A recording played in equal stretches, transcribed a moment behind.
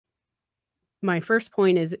my first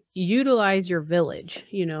point is utilize your village.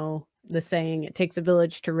 You know, the saying, it takes a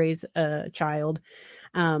village to raise a child.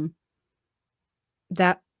 Um,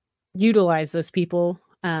 that utilize those people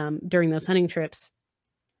during those hunting trips,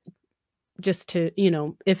 just to, you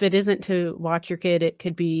know, if it isn't to watch your kid, it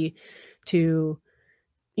could be to,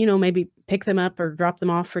 you know, maybe pick them up or drop them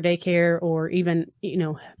off for daycare, or even, you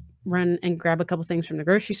know, run and grab a couple things from the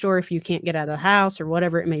grocery store if you can't get out of the house, or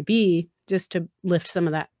whatever it may be, just to lift some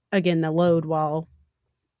of that, again, the load while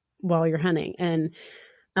you're hunting. And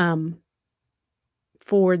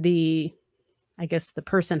for the, I guess, the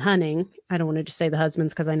person hunting, I don't want to just say the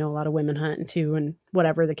husbands, because I know a lot of women hunt too, and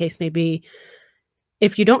whatever the case may be.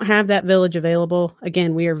 If you don't have that village available,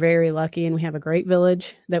 again, we are very lucky, and we have a great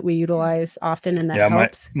village that we utilize often, and that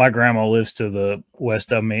helps. My grandma lives to the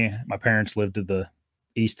west of me. My parents live to the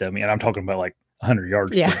east of me, and I'm talking about like 100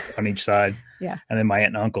 yards on each side. Yeah. And then my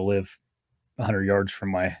aunt and uncle live 100 yards from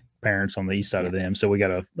my parents on the east side of them. So we got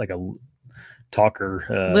a Teulker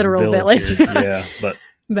literal village. Yeah, but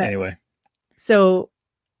anyway. So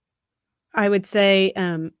I would say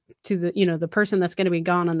to the, you know, the person that's going to be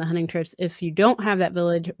gone on the hunting trips, if you don't have that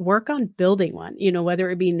village, work on building one, you know,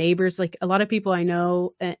 whether it be neighbors. Like a lot of people I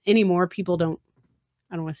know anymore, people don't,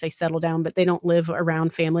 I don't want to say settle down, but they don't live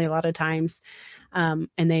around family a lot of times. And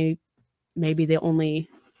they maybe the only,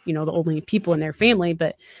 you know, the only people in their family,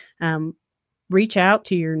 but reach out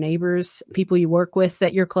to your neighbors, people you work with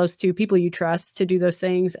that you're close to, people you trust, to do those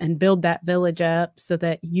things and build that village up, so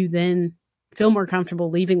that you then feel more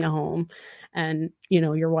comfortable leaving the home. And, you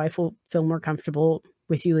know, your wife will feel more comfortable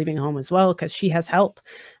with you leaving home as well, because she has help.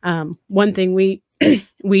 One thing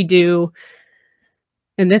we do,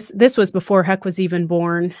 and this was before Huck was even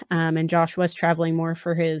born, and Josh was traveling more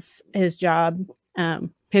for his job.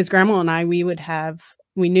 His grandma and I,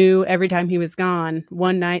 we knew every time he was gone,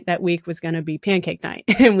 one night that week was going to be pancake night,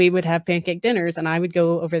 and we would have pancake dinners, and I would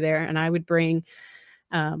go over there and I would bring,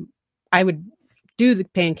 I would do the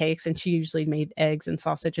pancakes, and she usually made eggs and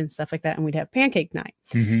sausage and stuff like that, and we'd have pancake night.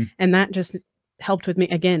 Mm-hmm. And that just helped with me.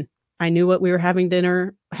 Again, I knew what we were having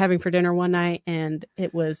for dinner one night, and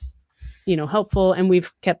it was, you know, helpful. And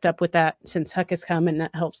we've kept up with that since Huck has come, and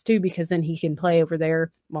that helps too, because then he can play over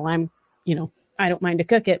there while I'm, you know, I don't mind to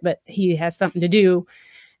cook it, but he has something to do.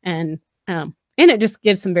 And it just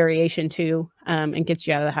gives some variation too, and gets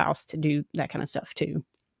you out of the house to do that kind of stuff too.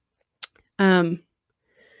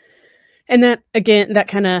 And that, again, that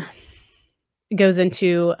kind of goes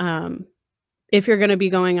into, if you're going to be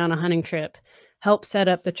going on a hunting trip, help set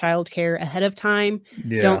up the childcare ahead of time.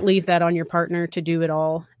 Yeah. Don't leave that on your partner to do it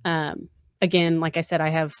all. Again, like I said, I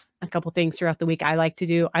have a couple things throughout the week I like to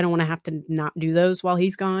do. I don't want to have to not do those while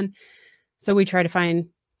he's gone. So we try to find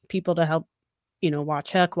people to help, you know,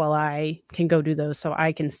 watch Huck while I can go do those. So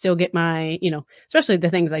I can still get my, you know, especially the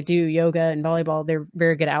things I do, yoga and volleyball, they're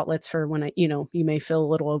very good outlets for when I, you know, you may feel a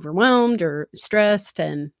little overwhelmed or stressed,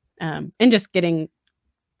 and just getting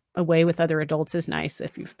away with other adults is nice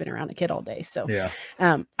if you've been around a kid all day. So yeah.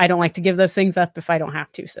 I don't like to give those things up if I don't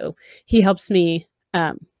have to. So he helps me,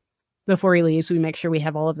 before he leaves, we make sure we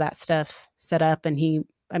have all of that stuff set up, and he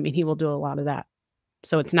will do a lot of that.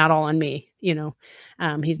 So it's not all on me, you know.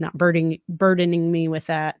 He's not burdening me with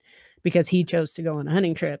that because he chose to go on a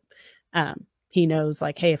hunting trip. He knows,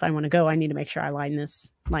 like, hey, if I want to go, I need to make sure I line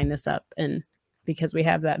this up. And because we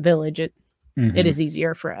have that village, it is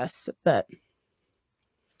easier for us. But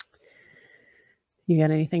you got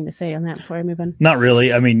anything to say on that before I move on? Not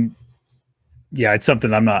really. I mean, yeah, it's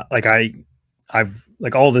something I'm not like, I've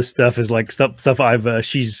like, all this stuff is like stuff I've,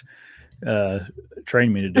 she's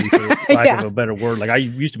trained me to do, for lack of a better word. Like, I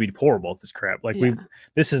used to be horrible at this crap. Like,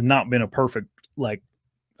 this has not been a perfect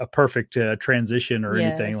transition or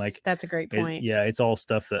anything. Like, that's a great point. It's all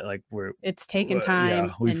stuff that, like, it's taken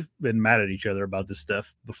time. We've been mad at each other about this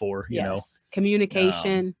stuff before, you know.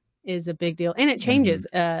 Communication is a big deal, and it changes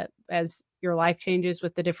as your life changes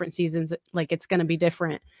with the different seasons. Like, it's going to be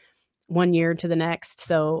different one year to the next.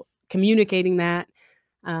 So communicating that,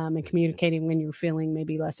 and communicating when you're feeling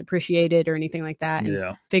maybe less appreciated or anything like that,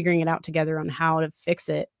 and figuring it out together on how to fix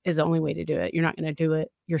it is the only way to do it. You're not going to do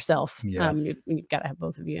it yourself. You've got to have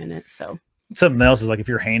both of you in it. So something else is, like, if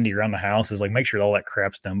you're handy around the house, is like, make sure all that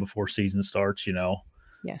crap's done before season starts, you know.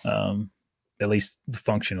 Yes. At least the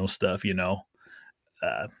functional stuff, you know.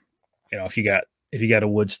 You know, if you got a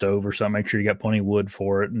wood stove or something, make sure you got plenty of wood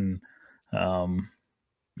for it. And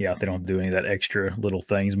if they don't do any of that extra little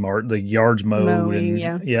things, the yard's mowed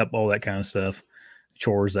and all that kind of stuff,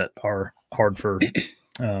 chores that are hard for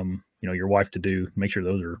you know, your wife to do, make sure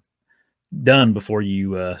those are done before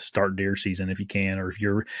you start deer season if you can. Or if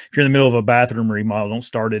you're in the middle of a bathroom remodel, don't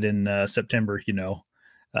start it in September, you know.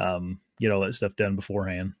 get all that stuff done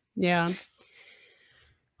beforehand. Yeah.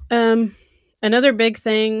 Another big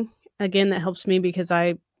thing, again, that helps me because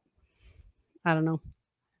I don't know,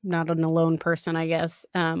 not an alone person, I guess.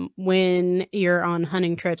 When you're on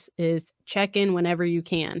hunting trips is check in whenever you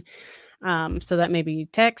can. So that may be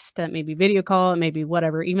text, that may be video call, it may be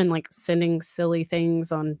whatever, even like sending silly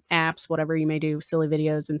things on apps, whatever you may do, silly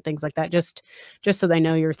videos and things like that, just so they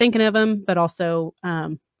know you're thinking of them, but also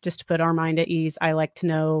just to put our mind at ease. I like to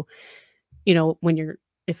know, when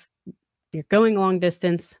if you're going long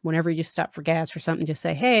distance, whenever you stop for gas or something, just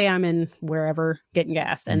say, hey, I'm in wherever getting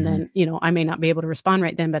gas. And then, I may not be able to respond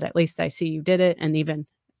right then, but at least I see you did it. And even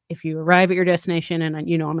if you arrive at your destination and I'm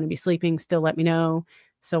going to be sleeping, still let me know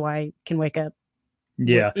so I can wake up.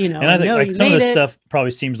 Yeah. And I think like some of this stuff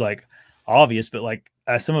probably seems like obvious, but like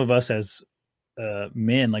as some of us as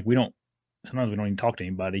men, like sometimes we don't even talk to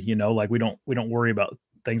anybody, like we don't worry about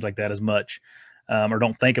things like that as much. Or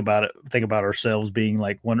don't think about ourselves being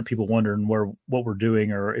like people wondering what we're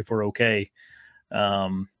doing or if we're okay.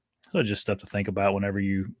 So just stuff to think about whenever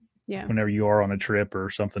you are on a trip or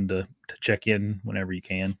something to check in whenever you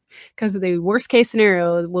can. Because the worst case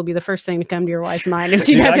scenario will be the first thing to come to your wife's mind if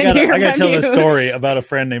she doesn't hear from you. I got to tell this story about a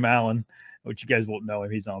friend named Alan, which you guys won't know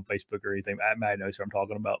him. He's not on Facebook or anything. Matt knows who I'm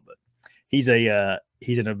talking about, but he's an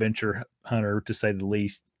adventure hunter to say the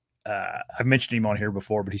least. I've mentioned him on here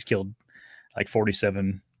before, but he's killed like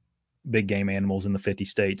 47 big game animals in the 50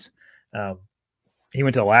 states. He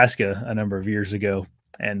went to Alaska a number of years ago.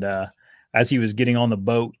 And as he was getting on the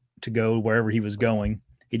boat to go wherever he was going,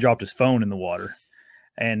 he dropped his phone in the water.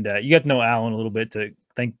 And you have to know Alan a little bit to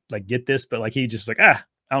think, like, get this. But like, he just like, I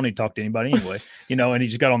don't need to talk to anybody anyway, and he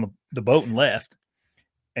just got on the boat and left.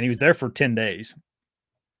 And he was there for 10 days.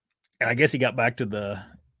 And I guess he got back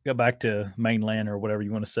to mainland or whatever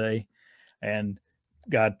you want to say. And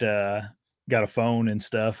got a phone and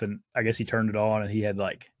stuff, and I guess he turned it on, and he had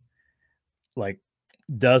like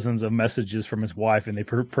dozens of messages from his wife, and they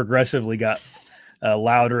progressively got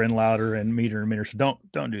louder and louder and meter. So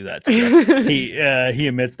don't do that. He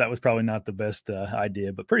admits that was probably not the best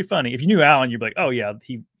idea, but pretty funny. If you knew Alan, you'd be like, oh yeah,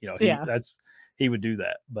 he would do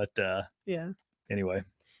that. But anyway.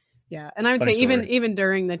 Yeah, and I would say even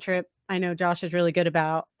during the trip, I know Josh is really good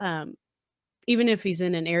about even if he's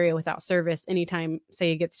in an area without service, anytime,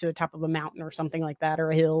 say he gets to the top of a mountain or something like that,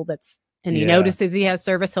 or a hill and he notices he has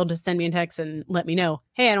service, he'll just send me a text and let me know,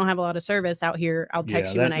 hey, I don't have a lot of service out here. I'll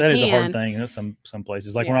text you when I can. That is a hard thing in some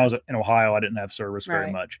places. Like when I was in Ohio, I didn't have service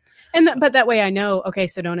very much. But that way I know, okay,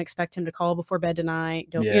 so don't expect him to call before bed tonight.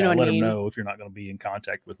 Don't, you know what I mean? Let him know if you're not going to be in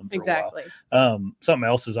contact with him for a while. Something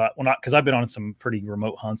else is because I've been on some pretty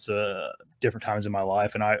remote hunts different times in my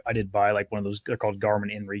life, and I did buy like one of those, they're called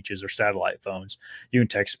Garmin InReaches or satellite phones. You can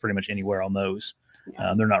text pretty much anywhere on those.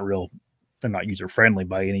 They're not user friendly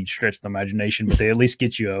by any stretch of the imagination, but they at least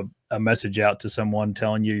get you a message out to someone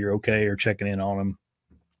telling you you're okay or checking in on them.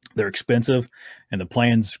 They're expensive, and the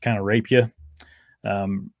plans kind of rape you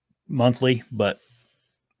monthly. But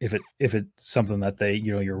if it's something that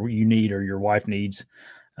you need or your wife needs,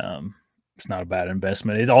 it's not a bad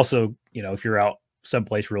investment. It also, if you're out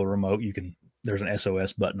someplace real remote, there's an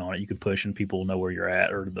SOS button on it you can push, and people will know where you're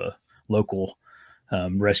at, or the local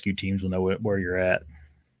rescue teams will know where you're at.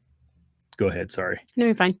 Go ahead. Sorry. No,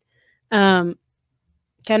 you're fine. Kind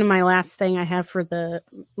of my last thing I have for the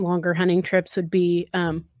longer hunting trips would be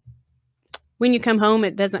when you come home,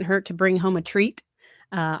 it doesn't hurt to bring home a treat.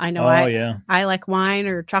 I know I like wine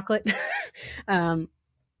or chocolate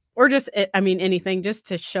or just, anything just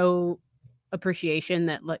to show appreciation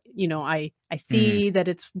that, I see that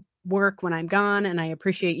it's work when I'm gone, and I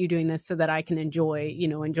appreciate you doing this so that I can enjoy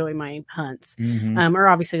my hunts. Or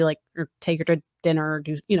obviously or take her to dinner, or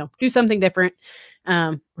do something different,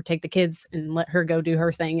 or take the kids and let her go do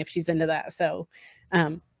her thing if she's into that. So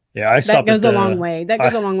that goes a long way. That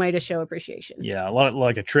goes a long way to show appreciation. Yeah, a lot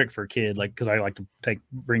like a trick for a kid, like, because I like to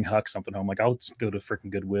bring Huck something home. Like, I'll just go to freaking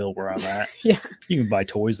Goodwill where I'm at. Yeah, you can buy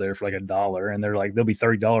toys there for like $1, and they'll be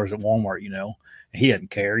 $30 at Walmart. And he doesn't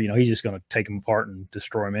care. He's just going to take them apart and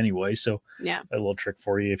destroy them anyway. So a little trick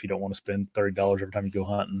for you if you don't want to spend $30 every time you go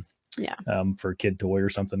hunting. Yeah. For a kid toy or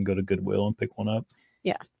something, go to Goodwill and pick one up.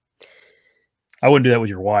 Yeah. I wouldn't do that with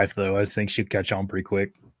your wife though. I think she'd catch on pretty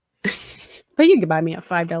quick. But you could buy me a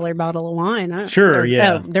 $5 bottle of wine. Sure,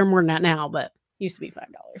 yeah. They're more than that now, but used to be $5.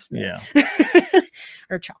 Yeah.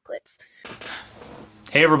 Or chocolates.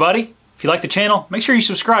 Hey everybody, if you like the channel, make sure you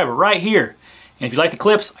subscribe right here. And if you like the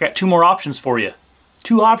clips, I got 2 more options for you.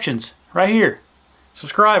 2 options right here.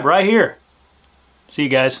 Subscribe right here. See you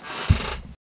guys.